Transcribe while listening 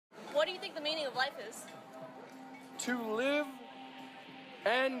think the meaning of life is? To live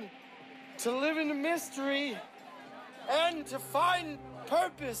and to live in the mystery and to find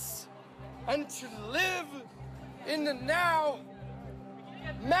purpose and to live in the now.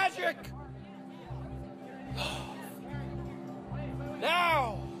 Magic.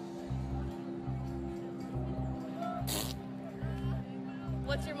 Now.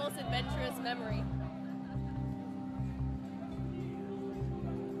 What's your most adventurous memory?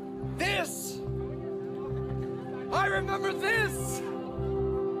 This! I remember this!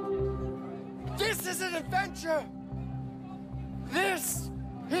 This is an adventure! This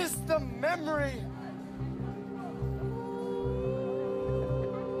is the memory!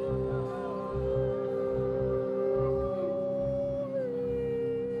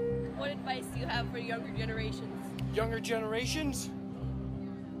 What advice do you have for younger generations? Younger generations?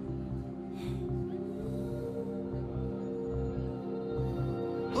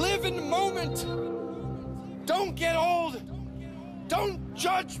 Live in the moment! Don't get old! Don't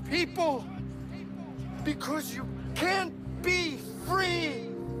judge people! Because you can't be free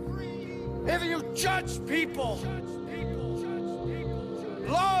if you judge people!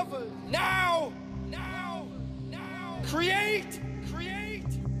 Love now! Create!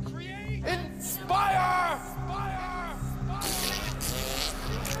 Inspire!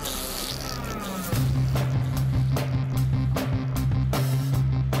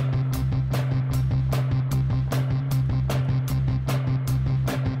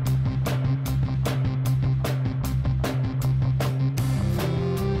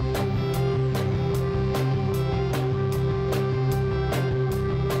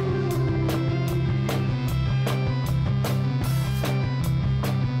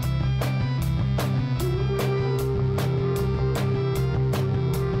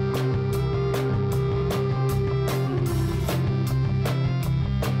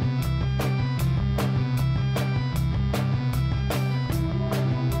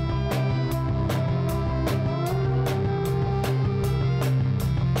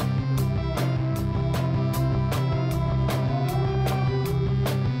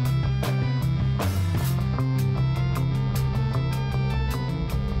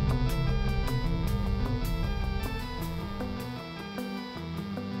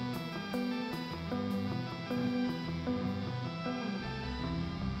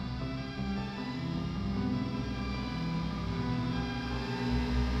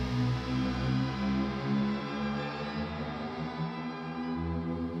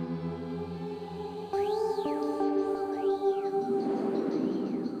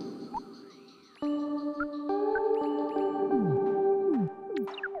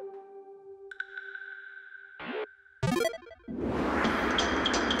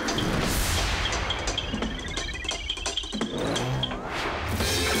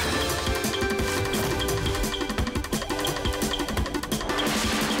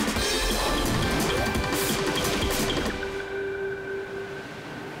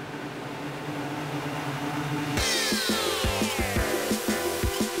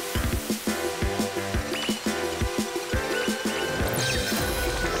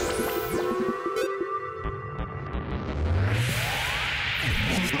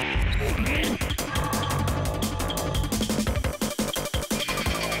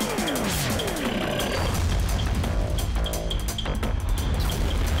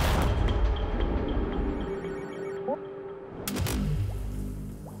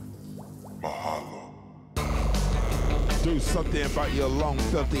 Do something about your long,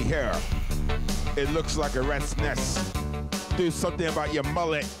 filthy hair. It looks like a rat's nest. Do something about your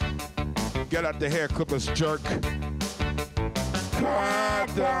mullet. Get out the hair clippers, jerk. Cut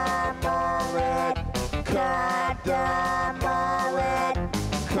the mullet. Cut the mullet.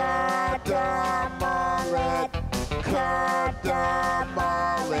 Cut the mullet. Cut the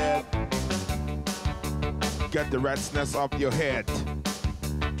mullet. Get the rat's nest off your head.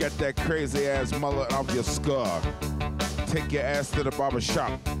 Get that crazy ass mullet off your skull. Take your ass to the barber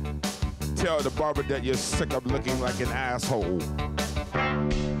shop. Tell the barber that you're sick of looking like an asshole.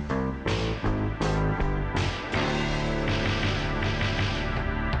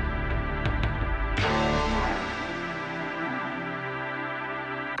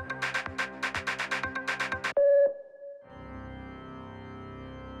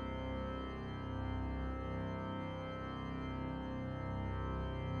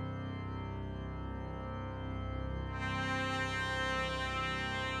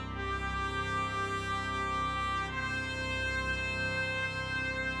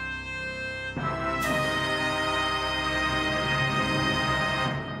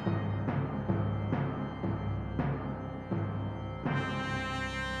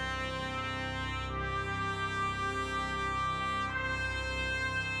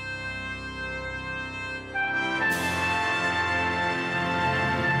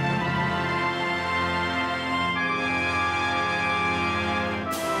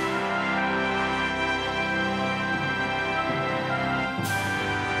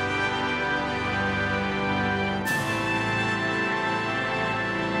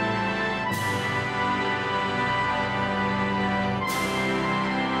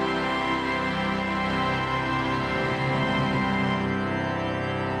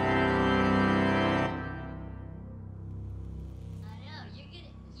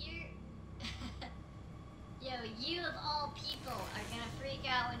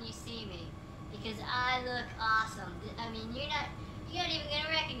 out when you see me, because I look awesome. I mean, you're not even gonna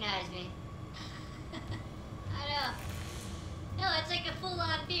recognize me. I know. No, it's like a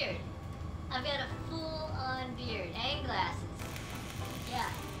full-on beard. I've got a full-on beard and glasses. Yeah,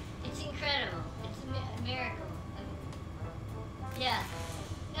 it's incredible. It's a miracle. Yeah.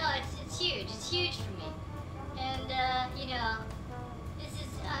 No, it's huge. It's huge for me. And you know,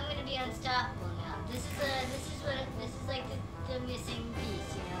 I'm gonna be unstoppable now. This is like the missing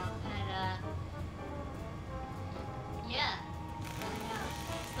piece, you know. And yeah. I know.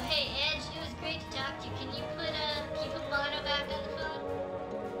 Well, hey, Edge, it was great to talk to you. Can you put Mono back on the phone?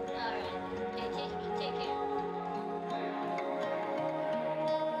 All right. Okay, take care.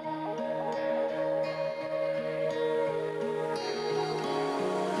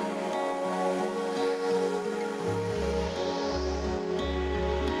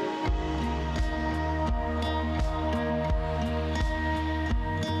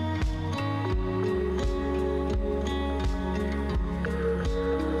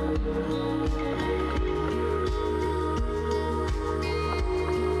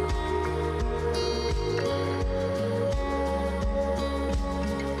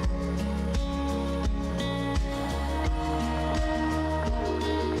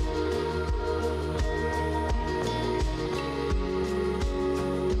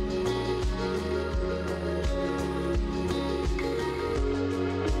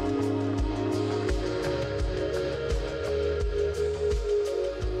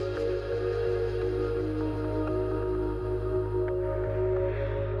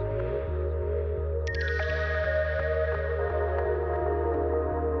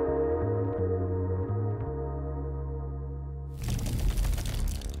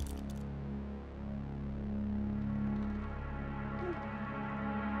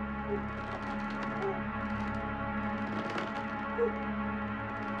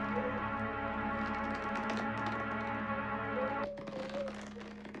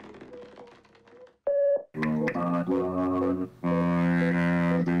 Robot one, I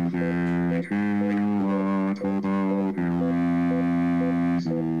have the day to you without you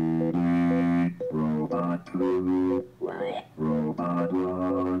easily. Robot two, why? Robot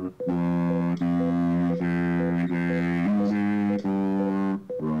one, what do you think they use it for?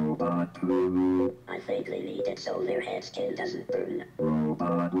 Robot two, I think they need it so their head skin doesn't burn.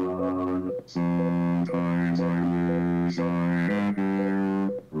 Robot one, sometimes I wish I had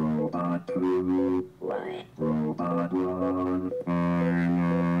hair. Robot two, Why? Robot one, I'm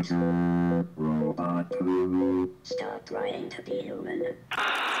not sure. Robot two, Stop trying to be human.